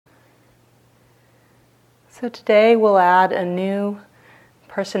So today we'll add a new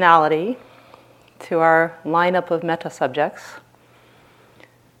personality to our lineup of metta subjects.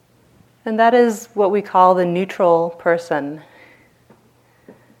 And that is what we call the neutral person.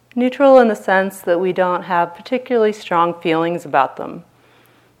 Neutral in the sense that we don't have particularly strong feelings about them,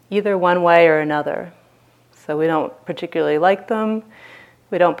 either one way or another. So we don't particularly like them,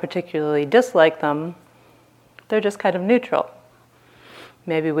 we don't particularly dislike them, they're just kind of neutral.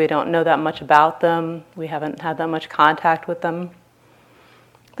 Maybe we don't know that much about them, we haven't had that much contact with them.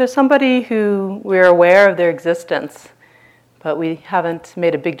 There's somebody who we're aware of their existence, but we haven't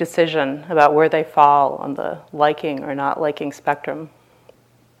made a big decision about where they fall on the liking or not liking spectrum.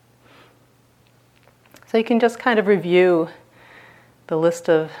 So you can just kind of review the list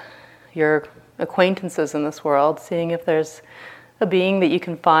of your acquaintances in this world, seeing if there's a being that you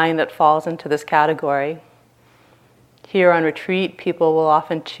can find that falls into this category. Here on retreat, people will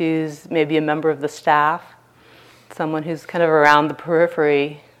often choose maybe a member of the staff, someone who's kind of around the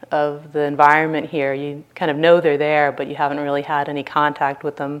periphery of the environment here. You kind of know they're there, but you haven't really had any contact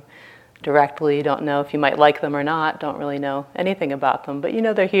with them directly. You don't know if you might like them or not, don't really know anything about them, but you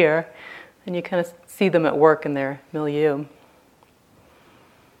know they're here, and you kind of see them at work in their milieu.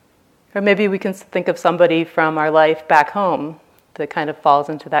 Or maybe we can think of somebody from our life back home that kind of falls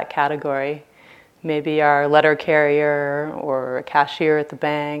into that category. Maybe our letter carrier or a cashier at the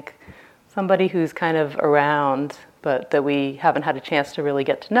bank, somebody who's kind of around, but that we haven't had a chance to really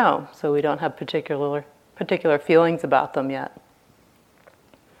get to know, so we don't have particular feelings about them yet.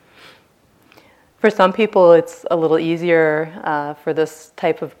 For some people, it's a little easier for this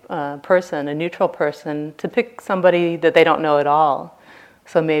type of person, a neutral person, to pick somebody that they don't know at all.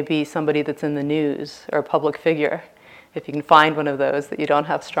 So maybe somebody that's in the news or a public figure, if you can find one of those that you don't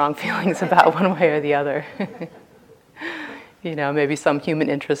have strong feelings about one way or the other. You know, maybe some human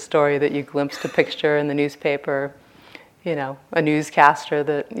interest story that you glimpsed a picture in the newspaper, you know, a newscaster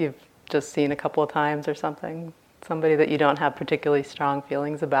that you've just seen a couple of times or something. Somebody that you don't have particularly strong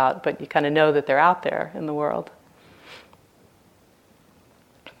feelings about, but you kind of know that they're out there in the world.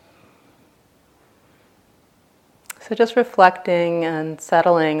 So just reflecting and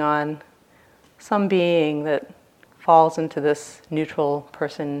settling on some being that falls into this neutral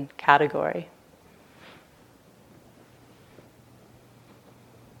person category.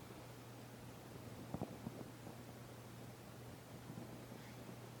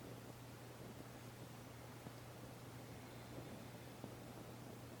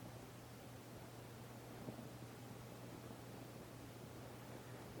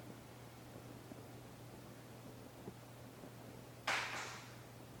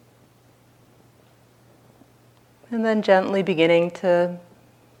 And then gently beginning to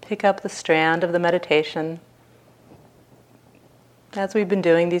pick up the strand of the meditation as we've been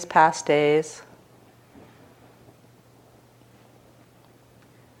doing these past days.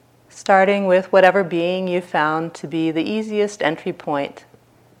 Starting with whatever being you found to be the easiest entry point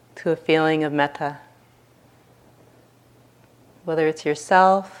to a feeling of metta. Whether it's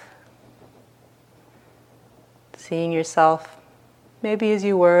yourself, seeing yourself maybe as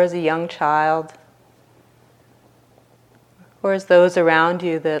you were as a young child, or as those around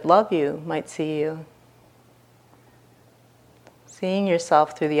you that love you might see you. Seeing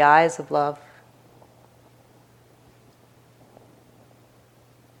yourself through the eyes of love.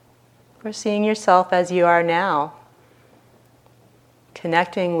 Or seeing yourself as you are now,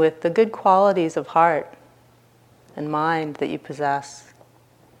 connecting with the good qualities of heart and mind that you possess.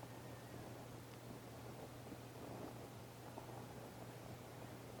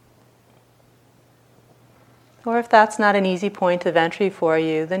 Or if that's not an easy point of entry for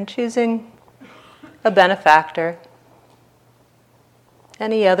you, then choosing a benefactor,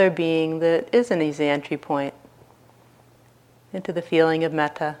 any other being that is an easy entry point into the feeling of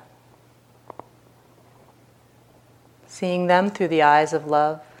metta. Seeing them through the eyes of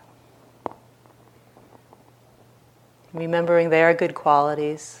love, remembering their good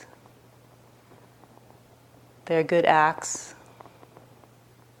qualities, their good acts,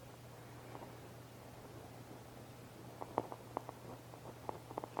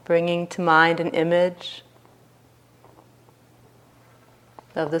 bringing to mind an image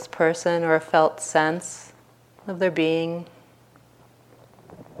of this person or a felt sense of their being.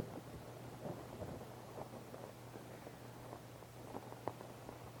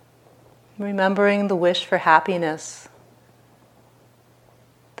 Remembering the wish for happiness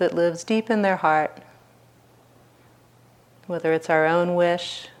that lives deep in their heart, whether it's our own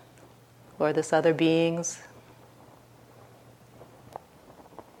wish or this other being's.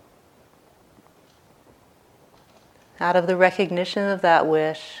 Out of the recognition of that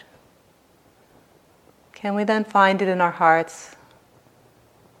wish, can we then find it in our hearts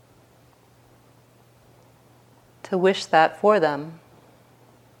to wish that for them?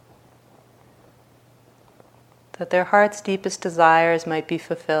 That their heart's deepest desires might be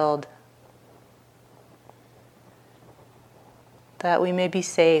fulfilled. That we may be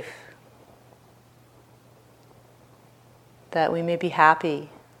safe. That we may be happy.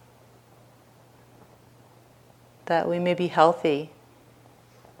 That we may be healthy.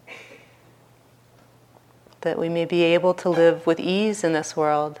 That we may be able to live with ease in this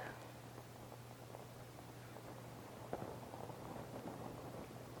world.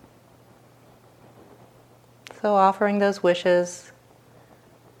 So offering those wishes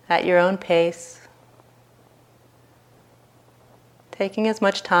at your own pace, taking as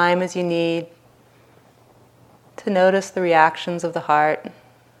much time as you need to notice the reactions of the heart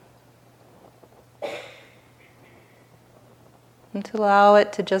and to allow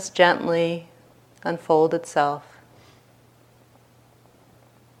it to just gently unfold itself.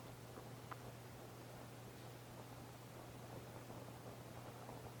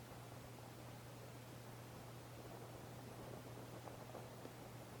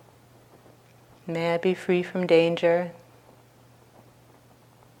 May I be free from danger.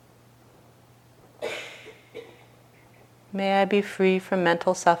 May I be free from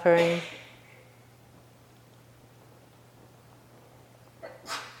mental suffering.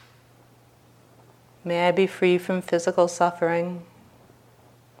 May I be free from physical suffering.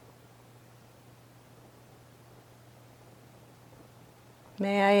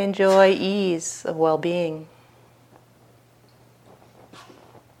 May I enjoy ease of well-being.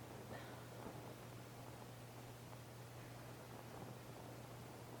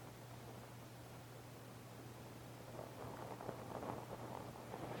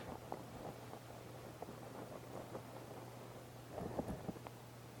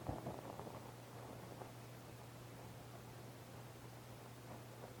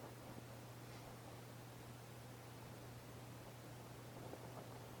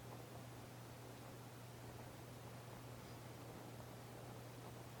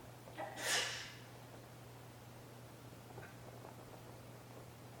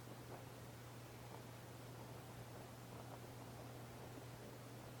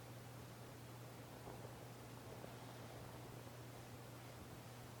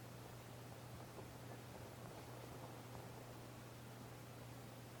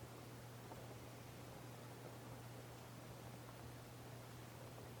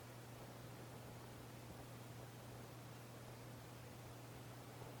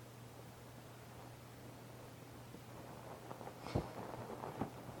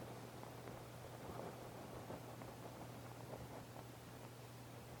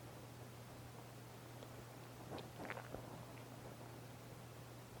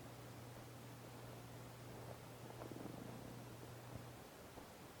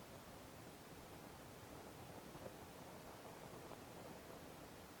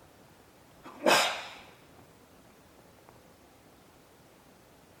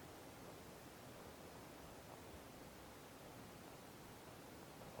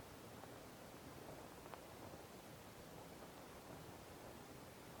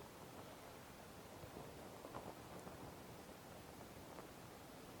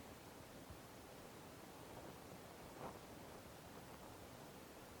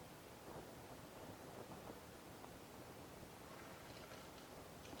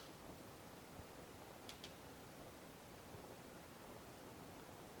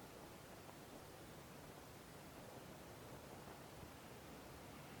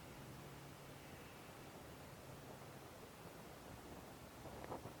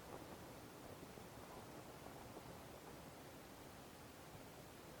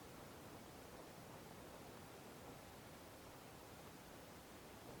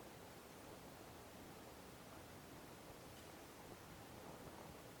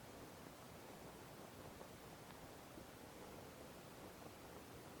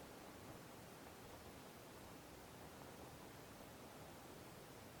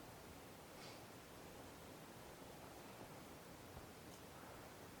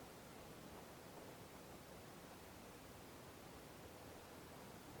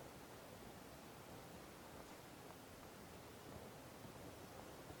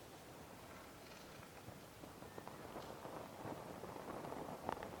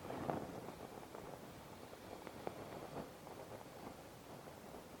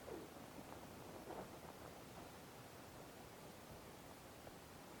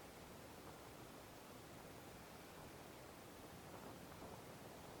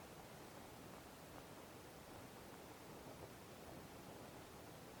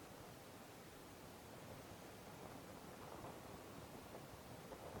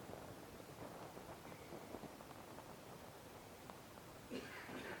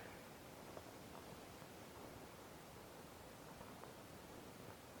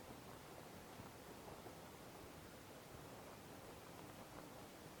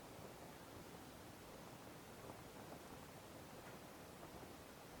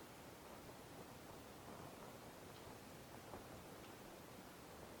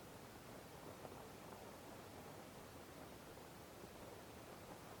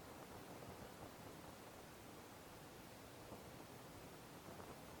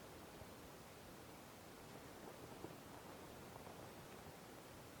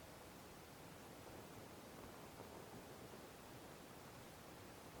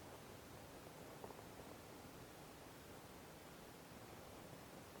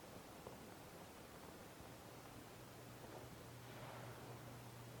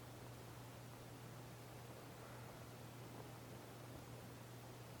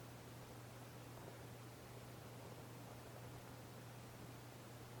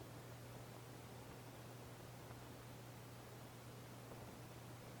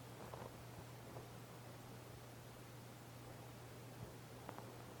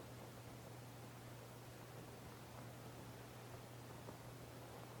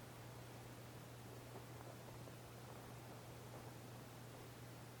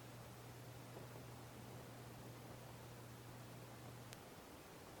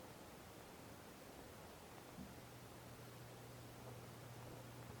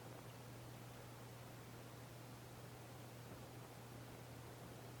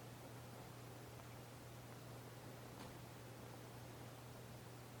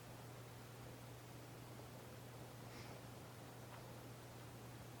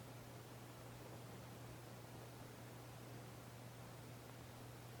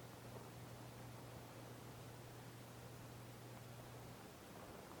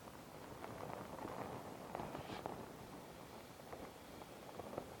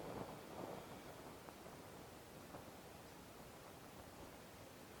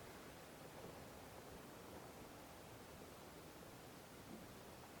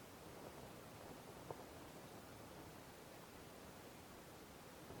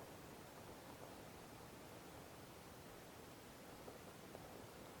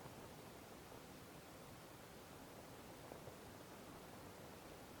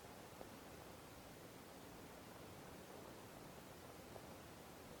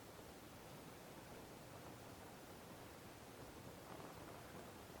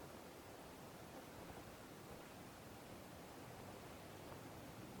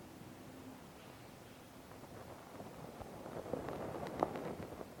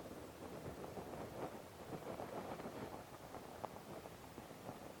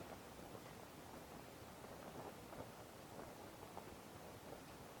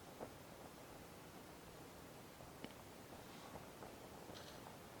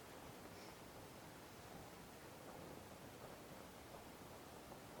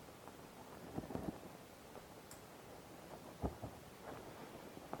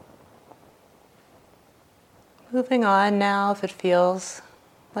 Moving on now, if it feels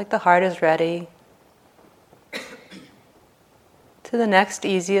like the heart is ready, to the next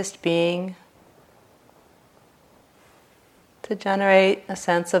easiest being, to generate a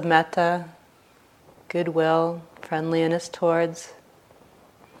sense of metta, goodwill, friendliness towards.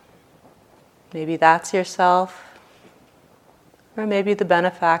 Maybe that's yourself, or maybe the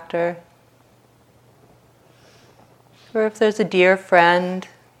benefactor. Or if there's a dear friend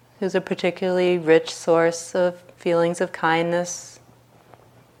who's a particularly rich source of feelings of kindness,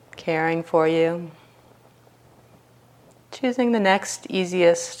 caring for you. Choosing the next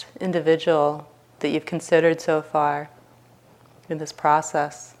easiest individual that you've considered so far in this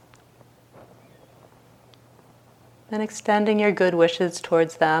process. And extending your good wishes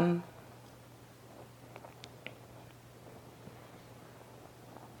towards them.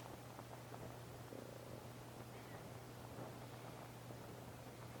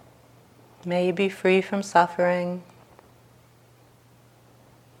 May you be free from suffering.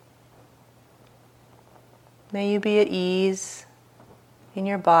 May you be at ease in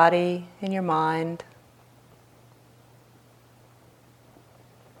your body, in your mind.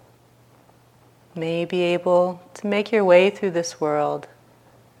 May you be able to make your way through this world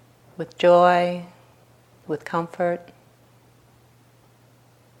with joy, with comfort.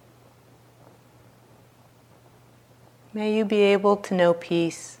 May you be able to know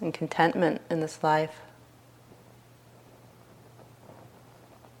peace and contentment in this life.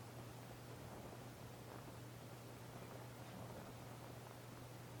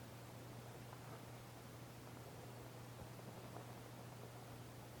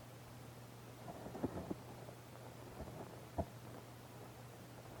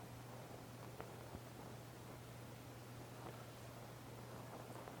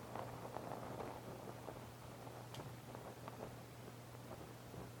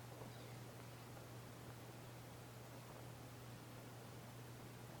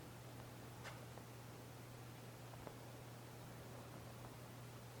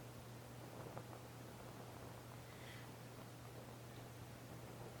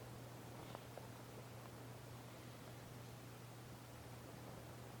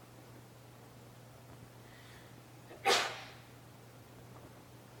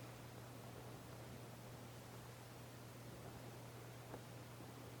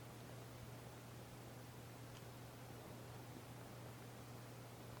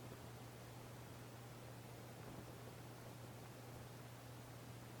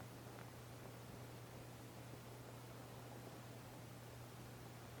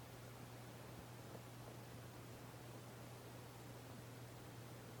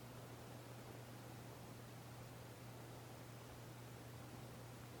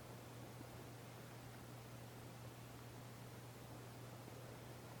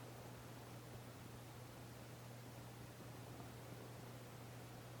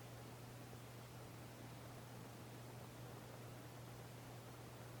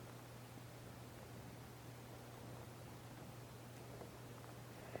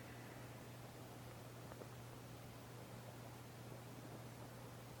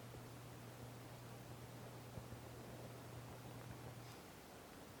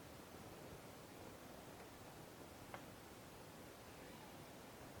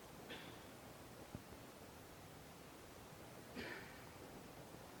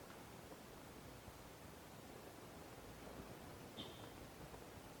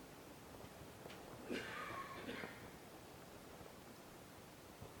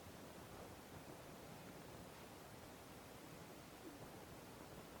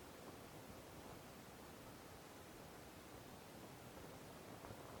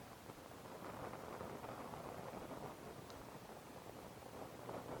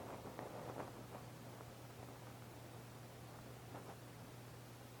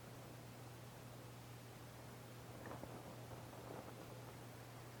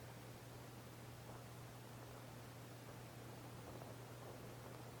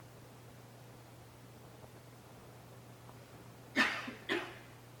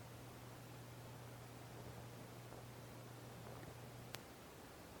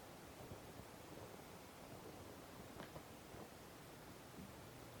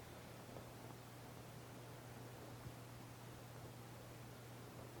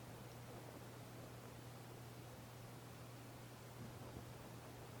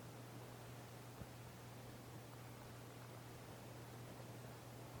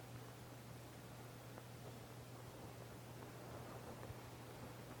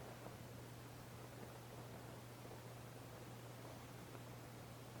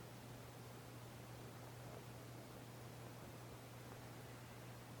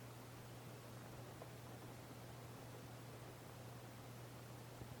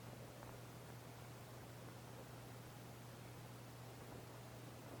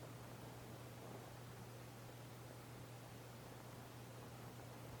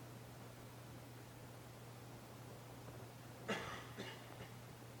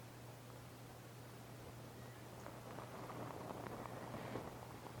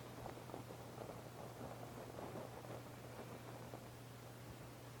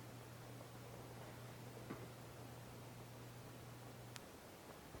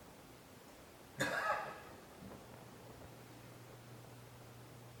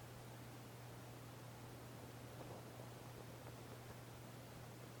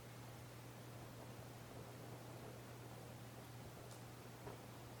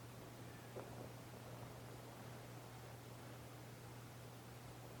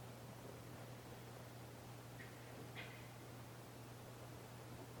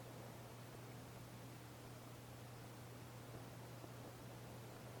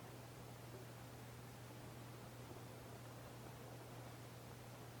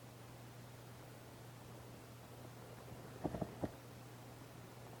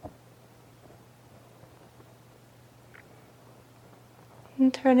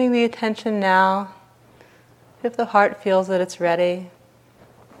 And turning the attention now, if the heart feels that it's ready,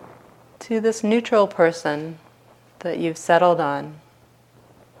 to this neutral person that you've settled on.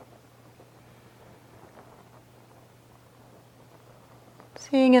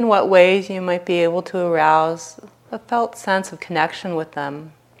 Seeing in what ways you might be able to arouse a felt sense of connection with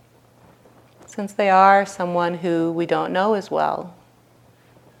them, since they are someone who we don't know as well.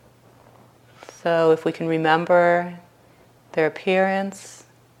 So if we can remember their appearance,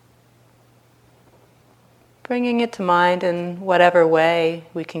 bringing it to mind in whatever way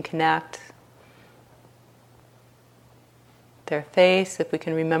we can connect. Their face, if we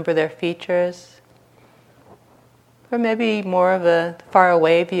can remember their features, or maybe more of a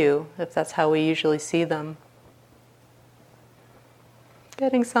far-away view, if that's how we usually see them.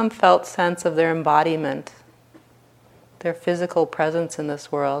 Getting some felt sense of their embodiment, their physical presence in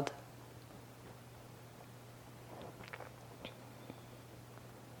this world.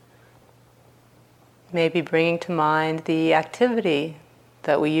 Maybe bringing to mind the activity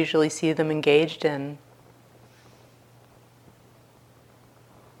that we usually see them engaged in,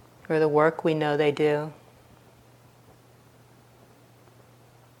 or the work we know they do,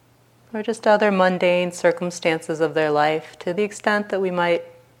 or just other mundane circumstances of their life, to the extent that we might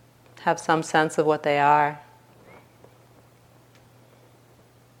have some sense of what they are.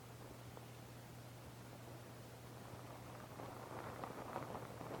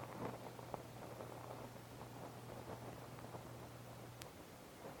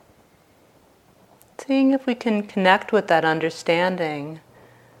 Seeing if we can connect with that understanding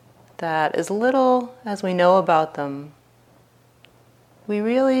that as little as we know about them, we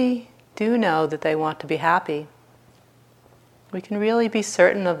really do know that they want to be happy. We can really be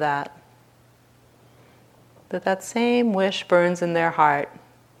certain of that. That same wish burns in their heart,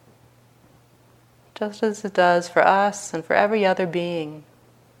 just as it does for us and for every other being.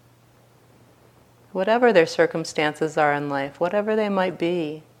 Whatever their circumstances are in life, whatever they might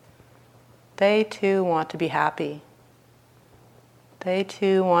be, they too want to be happy. They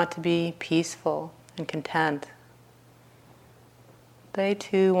too want to be peaceful and content. They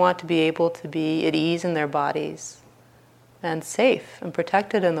too want to be able to be at ease in their bodies and safe and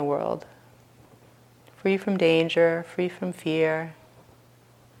protected in the world, free from danger, free from fear,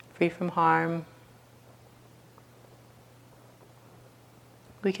 free from harm.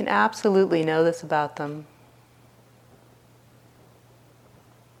 We can absolutely know this about them.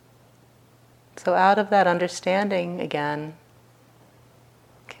 So out of that understanding, again,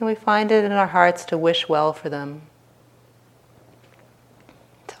 can we find it in our hearts to wish well for them?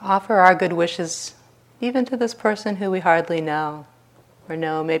 To offer our good wishes even to this person who we hardly know, or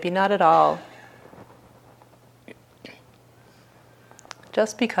know maybe not at all.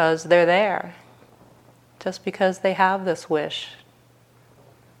 Just because they're there, just because they have this wish,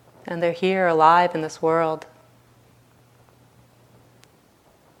 and they're here alive in this world.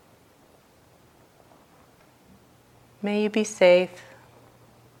 May you be safe.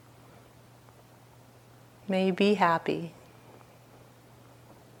 May you be happy.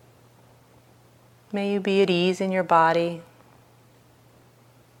 May you be at ease in your body.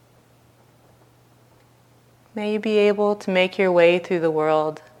 May you be able to make your way through the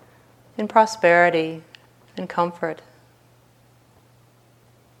world in prosperity and comfort.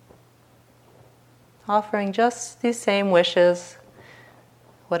 Offering just these same wishes,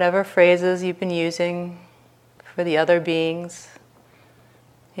 whatever phrases you've been using for the other beings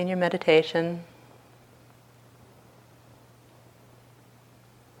in your meditation.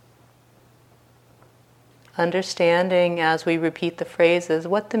 Understanding as we repeat the phrases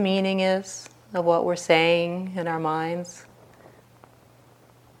what the meaning is of what we're saying in our minds,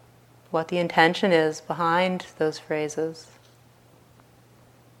 what the intention is behind those phrases.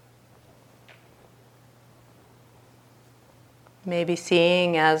 Maybe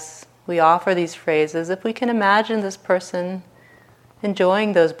seeing as we offer these phrases, if we can imagine this person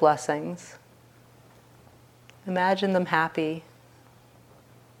enjoying those blessings, imagine them happy,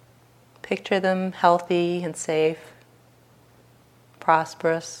 picture them healthy and safe,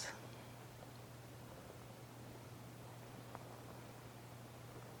 prosperous.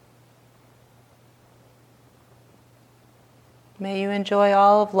 May you enjoy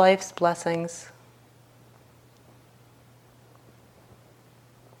all of life's blessings.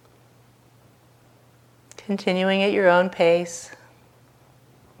 Continuing at your own pace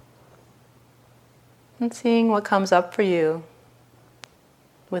and seeing what comes up for you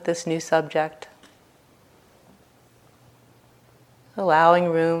with this new subject. Allowing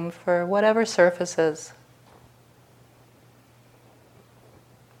room for whatever surfaces.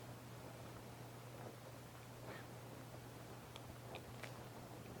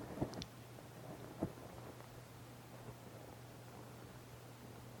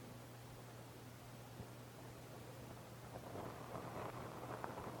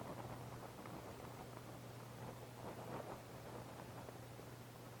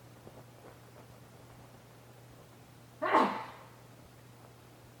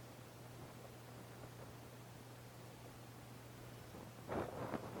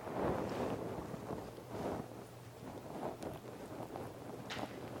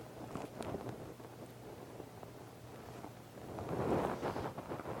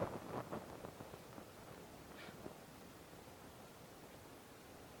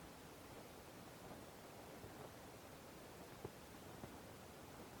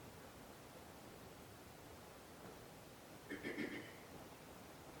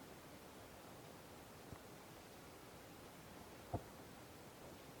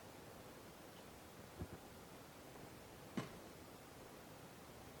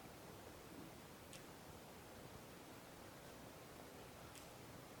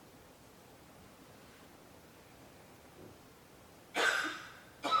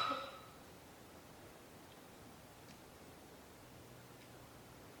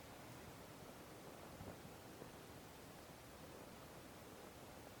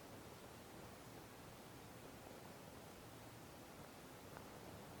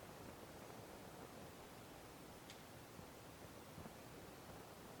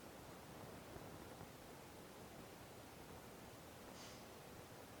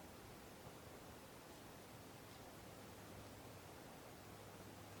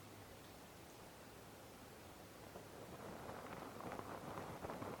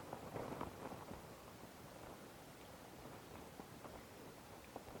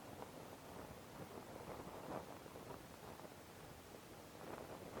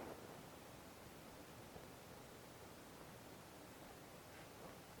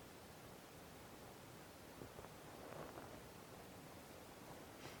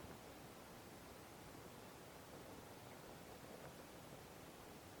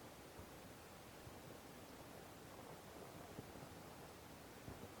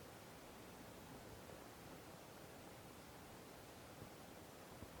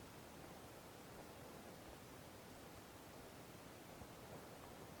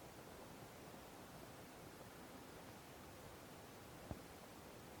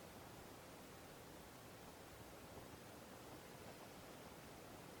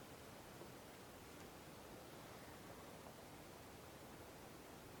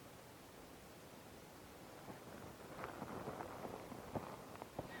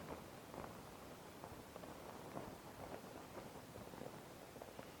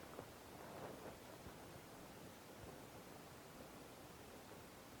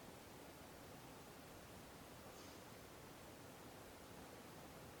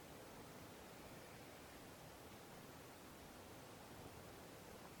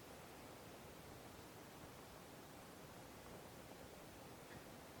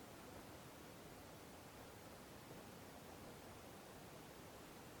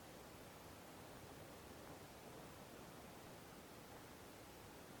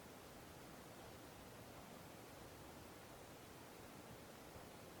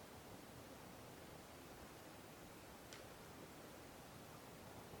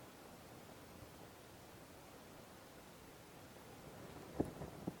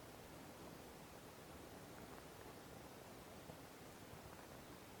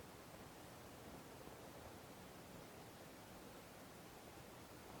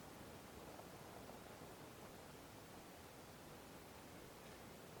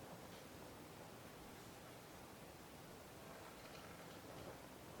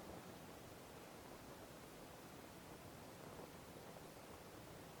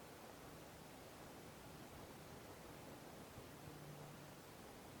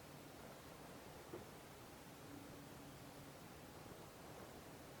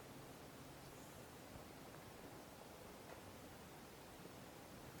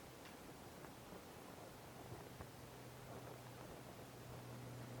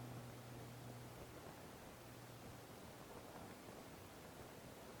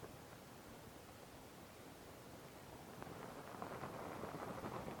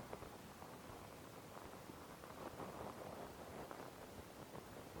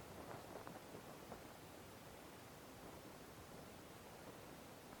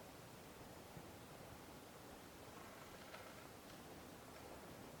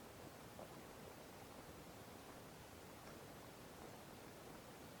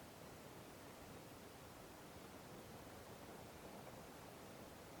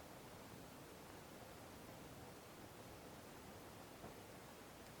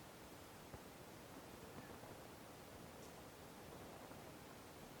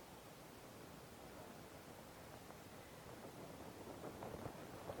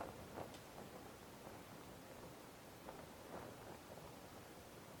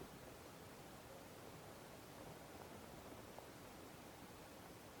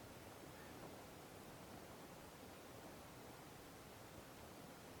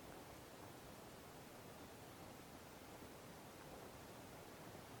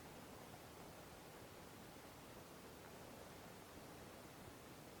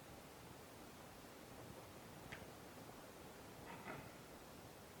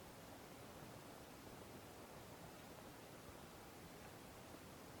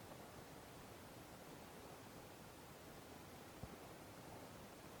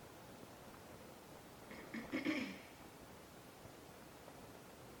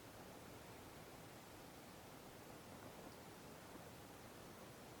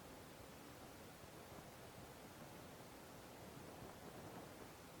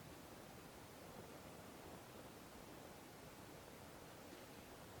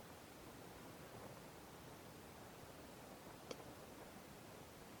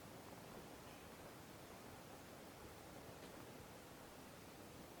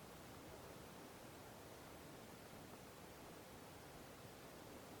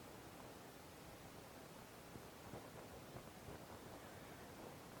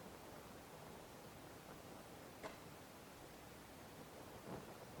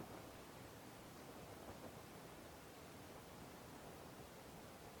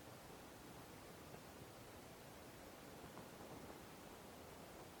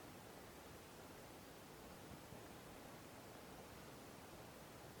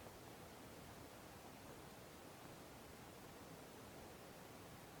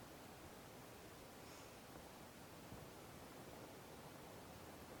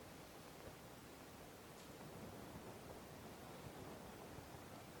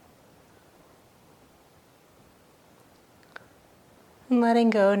 And letting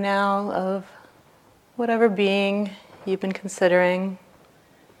go now of whatever being you've been considering,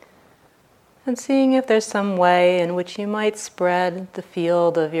 and seeing if there's some way in which you might spread the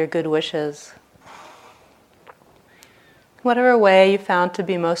field of your good wishes. Whatever way you found to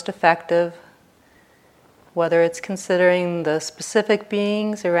be most effective, whether it's considering the specific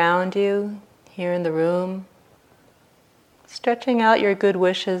beings around you here in the room, stretching out your good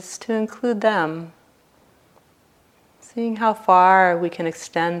wishes to include them, seeing how far we can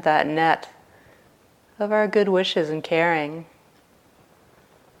extend that net of our good wishes and caring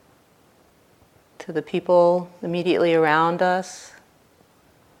to the people immediately around us,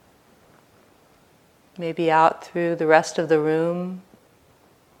 maybe out through the rest of the room,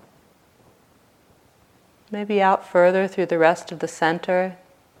 maybe out further through the rest of the center,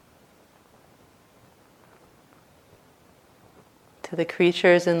 to the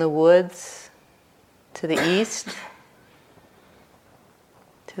creatures in the woods to the east,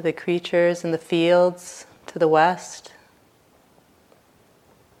 to the creatures in the fields to the west,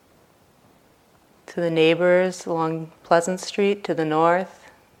 to the neighbors along Pleasant Street to the north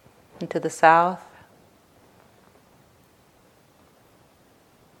and to the south.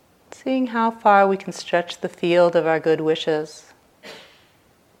 Seeing how far we can stretch the field of our good wishes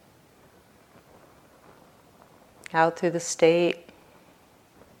out through the state,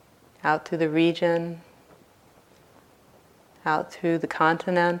 out through the region, out through the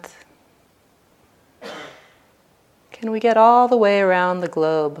continent. Can we get all the way around the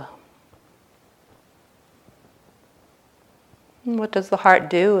globe? And what does the heart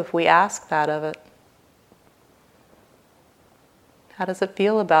do if we ask that of it? How does it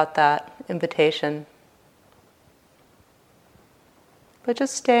feel about that invitation? But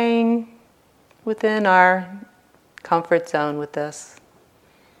just staying within our comfort zone with this.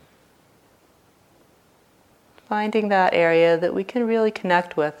 Finding that area that we can really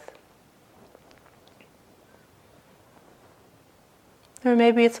connect with. Or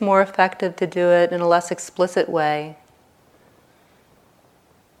maybe it's more effective to do it in a less explicit way.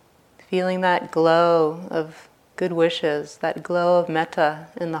 Feeling that glow of good wishes, that glow of metta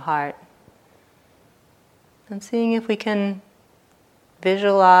in the heart. And seeing if we can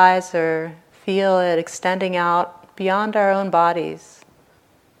visualize or feel it extending out beyond our own bodies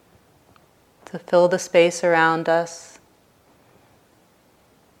to fill the space around us,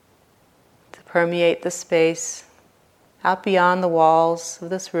 to permeate the space out beyond the walls of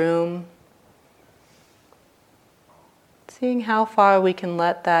this room. Seeing how far we can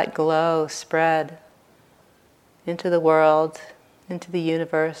let that glow spread into the world, into the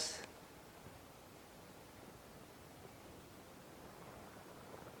universe.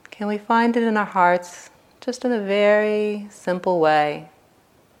 Can we find it in our hearts, just in a very simple way,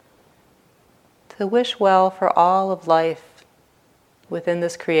 to wish well for all of life within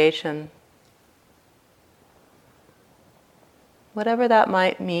this creation? Whatever that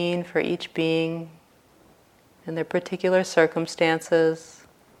might mean for each being in their particular circumstances,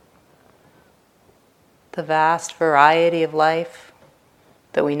 the vast variety of life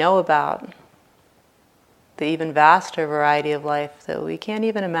that we know about, the even vaster variety of life that we can't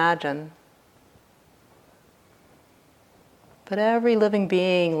even imagine. But every living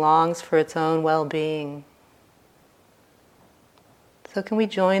being longs for its own well-being. So can we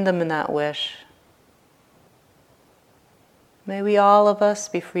join them in that wish? May we all of us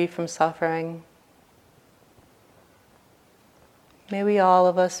be free from suffering. May we all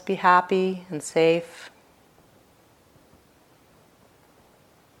of us be happy and safe.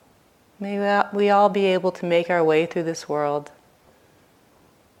 May we all be able to make our way through this world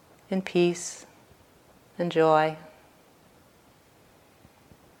in peace and joy.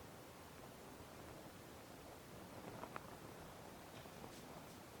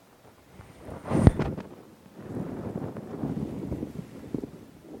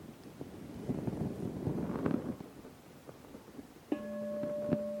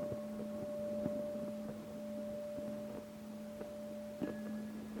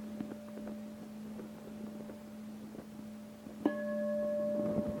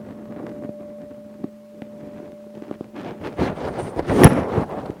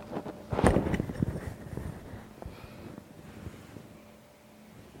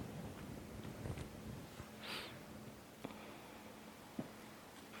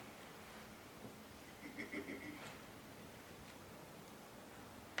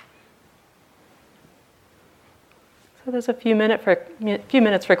 So there's a few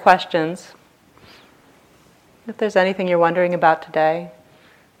minutes for questions. If there's anything you're wondering about today,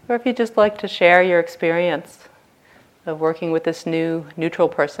 or if you'd just like to share your experience of working with this new neutral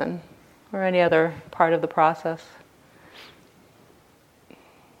person, or any other part of the process.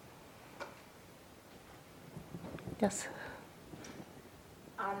 Yes.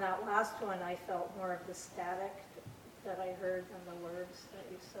 On that last one, I felt more of the static that I heard than the words that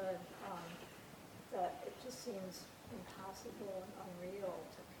you said. That it just seems impossible and unreal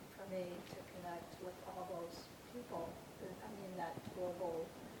for me to connect with all those people. I mean, that global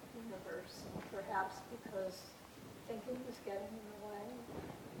universe. Perhaps because thinking is getting in the way.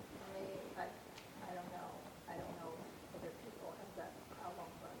 For me, I don't know. I don't know if other people have that problem,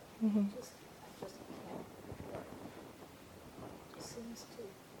 but I just can't do it. It just seems too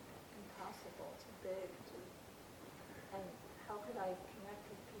impossible, too big, and how could I connect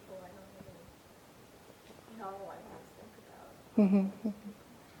with people I don't even know I want to think about?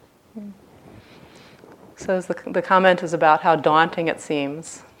 So the comment is about how daunting it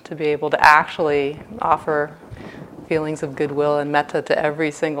seems to be able to actually offer feelings of goodwill and metta to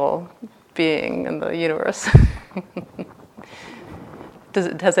every single being in the universe.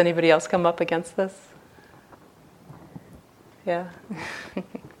 Has anybody else come up against this? Yeah.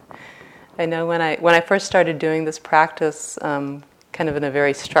 I know when I first started doing this practice, kind of in a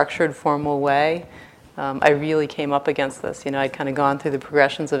very structured, formal way, I really came up against this. I'd kind of gone through the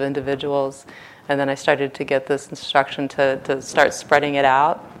progressions of individuals, and then I started to get this instruction to start spreading it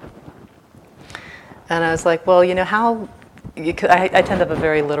out. And I was like, well, how... I tend to have a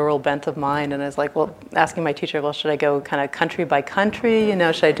very literal bent of mind, and I was like, well, asking my teacher, well, should I go kind of country by country?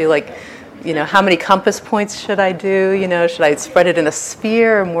 Should I do how many compass points should I do? Should I spread it in a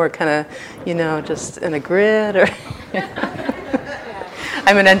sphere or more kind of, just in a grid? Or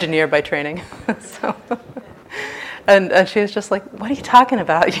I'm an engineer by training, so. And she was just like, what are you talking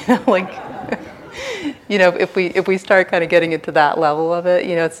about? If we start kind of getting into that level of it,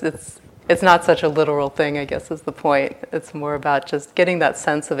 it's not such a literal thing, I guess, is the point. It's more about just getting that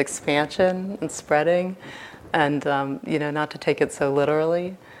sense of expansion and spreading, and not to take it so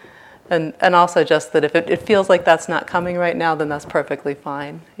literally. And also just that if it feels like that's not coming right now, then that's perfectly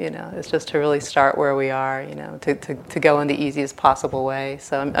fine. It's just to really start where we are, to go in the easiest possible way.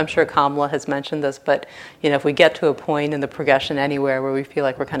 So I'm sure Kamala has mentioned this, but if we get to a point in the progression anywhere where we feel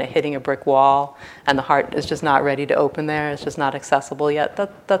like we're kind of hitting a brick wall and the heart is just not ready to open there, it's just not accessible yet,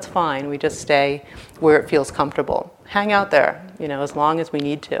 that's fine. We just stay where it feels comfortable. Hang out there, as long as we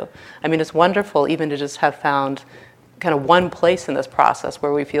need to. I mean, it's wonderful even to just have found kind of one place in this process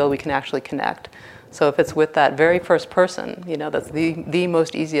where we feel we can actually connect. So if it's with that very first person, that's the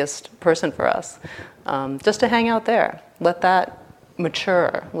most easiest person for us, just to hang out there. Let that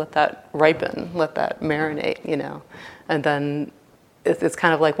mature, let that ripen, let that marinate, And then it's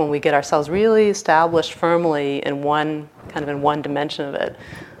kind of like when we get ourselves really established firmly in one dimension of it,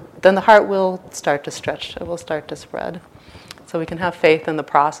 then the heart will start to stretch, it will start to spread. So we can have faith in the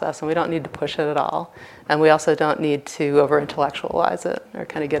process, and we don't need to push it at all. And we also don't need to over-intellectualize it or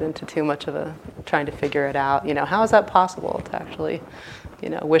kind of get into too much of trying to figure it out. How is that possible to actually,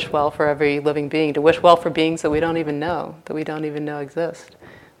 wish well for every living being, to wish well for beings that we don't even know exist.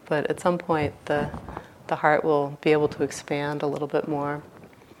 But at some point, the heart will be able to expand a little bit more.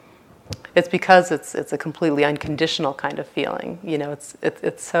 It's because it's a completely unconditional kind of feeling.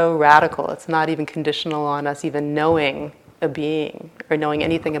 It's so radical. It's not even conditional on us even knowing a being or knowing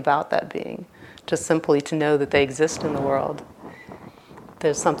anything about that being, just simply to know that they exist in the world.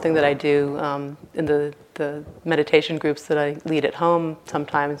 There's something that I do in the meditation groups that I lead at home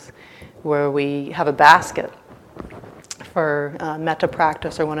sometimes, where we have a basket for Metta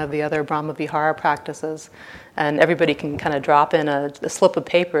practice or one of the other Brahma Vihara practices, and everybody can kind of drop in a slip of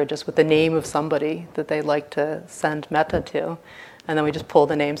paper just with the name of somebody that they'd like to send Metta to. And then we just pull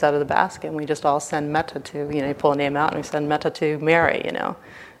the names out of the basket, and we just all send Metta to, you pull a name out, and we send Metta to Mary,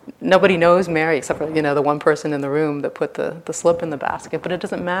 Nobody knows Mary except for, the one person in the room that put the slip in the basket, but it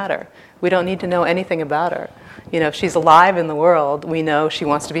doesn't matter. We don't need to know anything about her. If she's alive in the world, we know she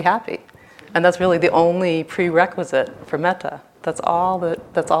wants to be happy. And that's really the only prerequisite for Metta. That's all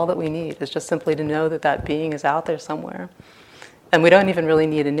that we need, is just simply to know that that being is out there somewhere. And we don't even really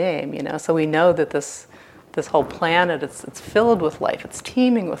need a name, So we know that this whole planet, it's filled with life, it's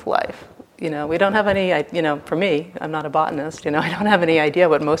teeming with life. We don't have any, for me, I'm not a botanist, I don't have any idea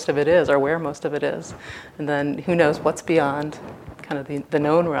what most of it is or where most of it is. And then who knows what's beyond kind of the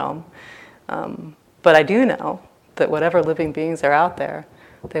known realm. But I do know that whatever living beings are out there,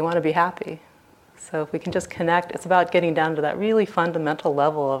 they want to be happy. So if we can just connect, it's about getting down to that really fundamental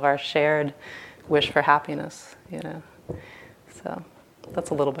level of our shared wish for happiness, So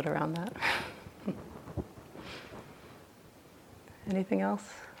that's a little bit around that. Anything else?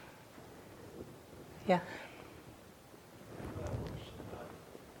 Yeah.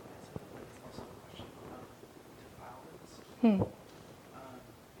 I took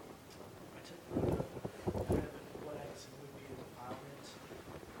what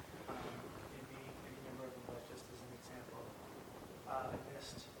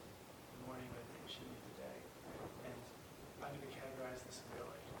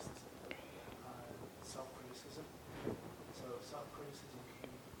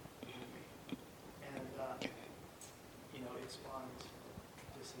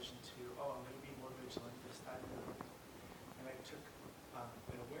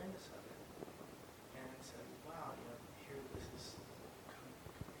awareness of it, and said, wow, here this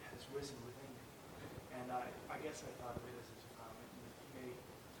has risen within me. And I guess I thought of it as a defilement. You may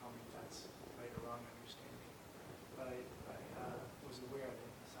tell me if that's right or wrong understanding, but I was aware of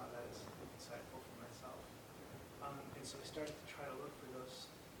it and saw that as insightful for myself. And so I started to try to look for those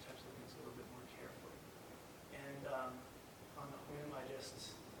types of things a little bit more carefully. And on a whim, I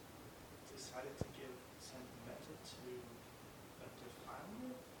just decided to send Metta to a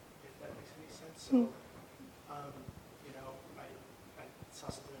defilement, if that makes any sense. So, I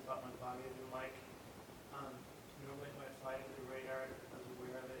saw something about my body I didn't like. Normally it might fly under the radar. I was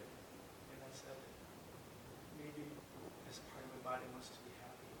aware of it, and I said, maybe this part of my body wants to be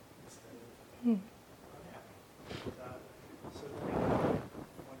happy instead of unhappy. So then I'm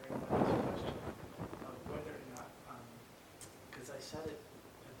wondering about this question of whether or not, because I said it,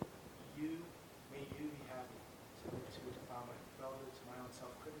 may you be happy to a defilement relative to my own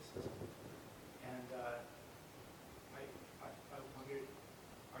self-criticism. And I wondered,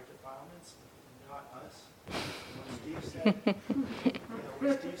 are defilements not us?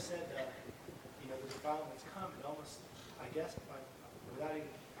 When Steve said, the defilements come, it almost, I guess, without even,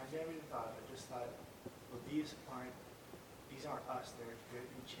 I never even thought of it. I just thought, well, these aren't us. They're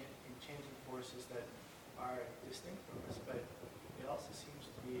changing forces that are distinct from us. But it also seems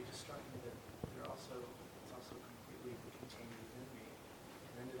to be just struck me that it's also completely contained within me.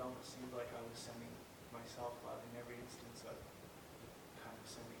 And then it almost seemed like I was sending myself love in every instance of kind of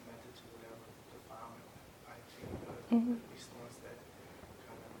sending Metta to whatever defilement I think of, at least the ones that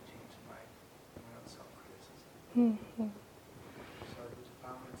kind of pertain to my own self-criticism. So the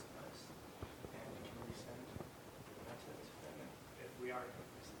defilement's us, and can we send Metta to them if we are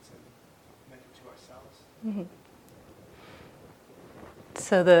sending Metta to ourselves?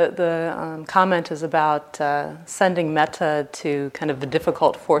 So the comment is about sending Metta to kind of the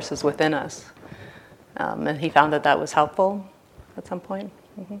difficult forces within us. And he found that was helpful at some point.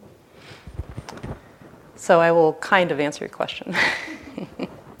 So I will kind of answer your question.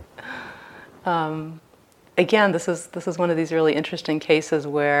 Again, this is one of these really interesting cases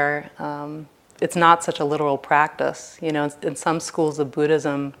where it's not such a literal practice. In some schools of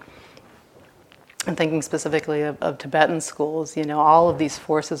Buddhism, I'm thinking specifically of Tibetan schools, all of these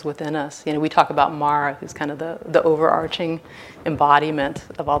forces within us. We talk about Mara, who's kind of the overarching embodiment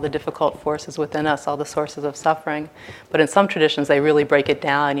of all the difficult forces within us, all the sources of suffering. But in some traditions, they really break it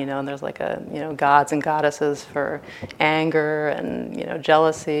down, and there's like gods and goddesses for anger and,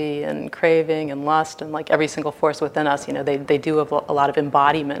 jealousy and craving and lust, and like every single force within us, they do have a lot of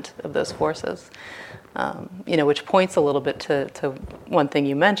embodiment of those forces. Which points a little bit to one thing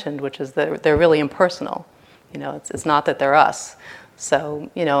you mentioned, which is that they're really impersonal. It's not that they're us. So,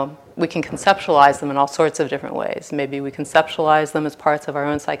 we can conceptualize them in all sorts of different ways. Maybe we conceptualize them as parts of our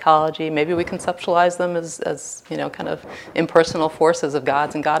own psychology. Maybe we conceptualize them as kind of impersonal forces of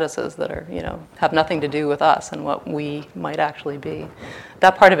gods and goddesses that are, have nothing to do with us and what we might actually be.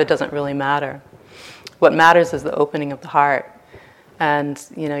 That part of it doesn't really matter. What matters is the opening of the heart. And,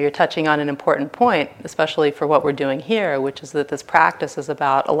 you're touching on an important point, especially for what we're doing here, which is that this practice is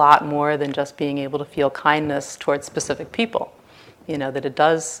about a lot more than just being able to feel kindness towards specific people. That it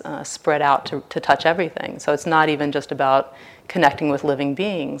does spread out to touch everything. So it's not even just about connecting with living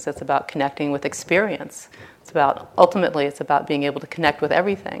beings. It's about connecting with experience. Ultimately, it's about being able to connect with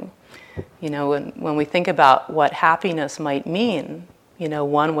everything. When we think about what happiness might mean,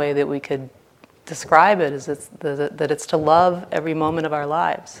 one way that we could describe it is that it's to love every moment of our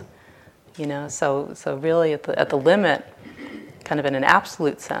lives. So really at the limit, kind of in an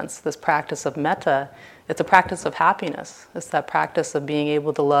absolute sense, this practice of metta, it's a practice of happiness. It's that practice of being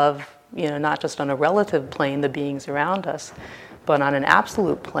able to love, not just on a relative plane, the beings around us, but on an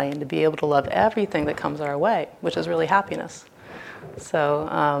absolute plane, to be able to love everything that comes our way, which is really happiness.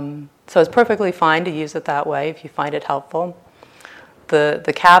 So it's perfectly fine to use it that way if you find it helpful.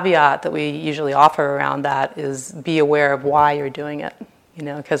 The caveat that we usually offer around that is be aware of why you're doing it,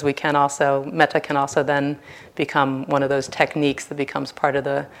 because metta can also then become one of those techniques that becomes part of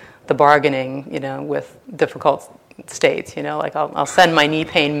the bargaining, with difficult states. Like I'll send my knee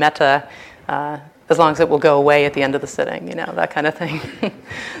pain metta as long as it will go away at the end of the sitting, that kind of thing.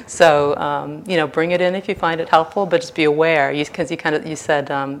 So, bring it in if you find it helpful, but just be aware, because you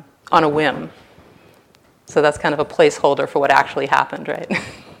said on a whim. So that's kind of a placeholder for what actually happened, right?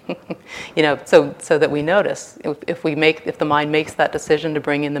 So that we notice if the mind makes that decision to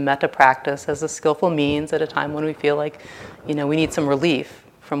bring in the metta practice as a skillful means at a time when we feel like, we need some relief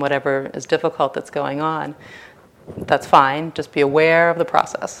from whatever is difficult that's going on, that's fine. Just be aware of the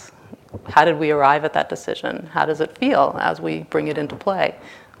process. How did we arrive at that decision? How does it feel as we bring it into play?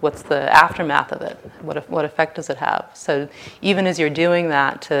 What's the aftermath of it? What effect does it have? So even as you're doing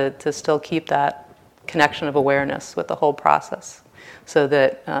that, to still keep that connection of awareness with the whole process, so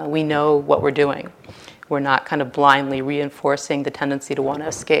that we know what we're doing. We're not kind of blindly reinforcing the tendency to want to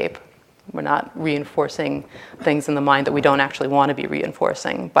escape. We're not reinforcing things in the mind that we don't actually want to be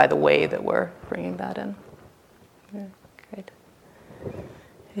reinforcing by the way that we're bringing that in. Yeah, great.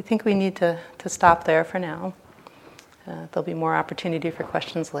 I think we need to stop there for now. There'll be more opportunity for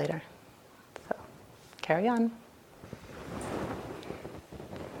questions later. So, carry on.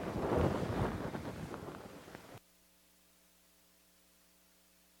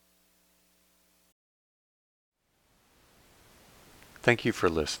 Thank you for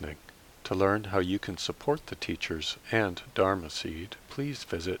listening. To learn how you can support the teachers and Dharma Seed, please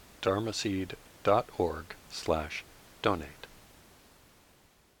visit dharmaseed.org/donate.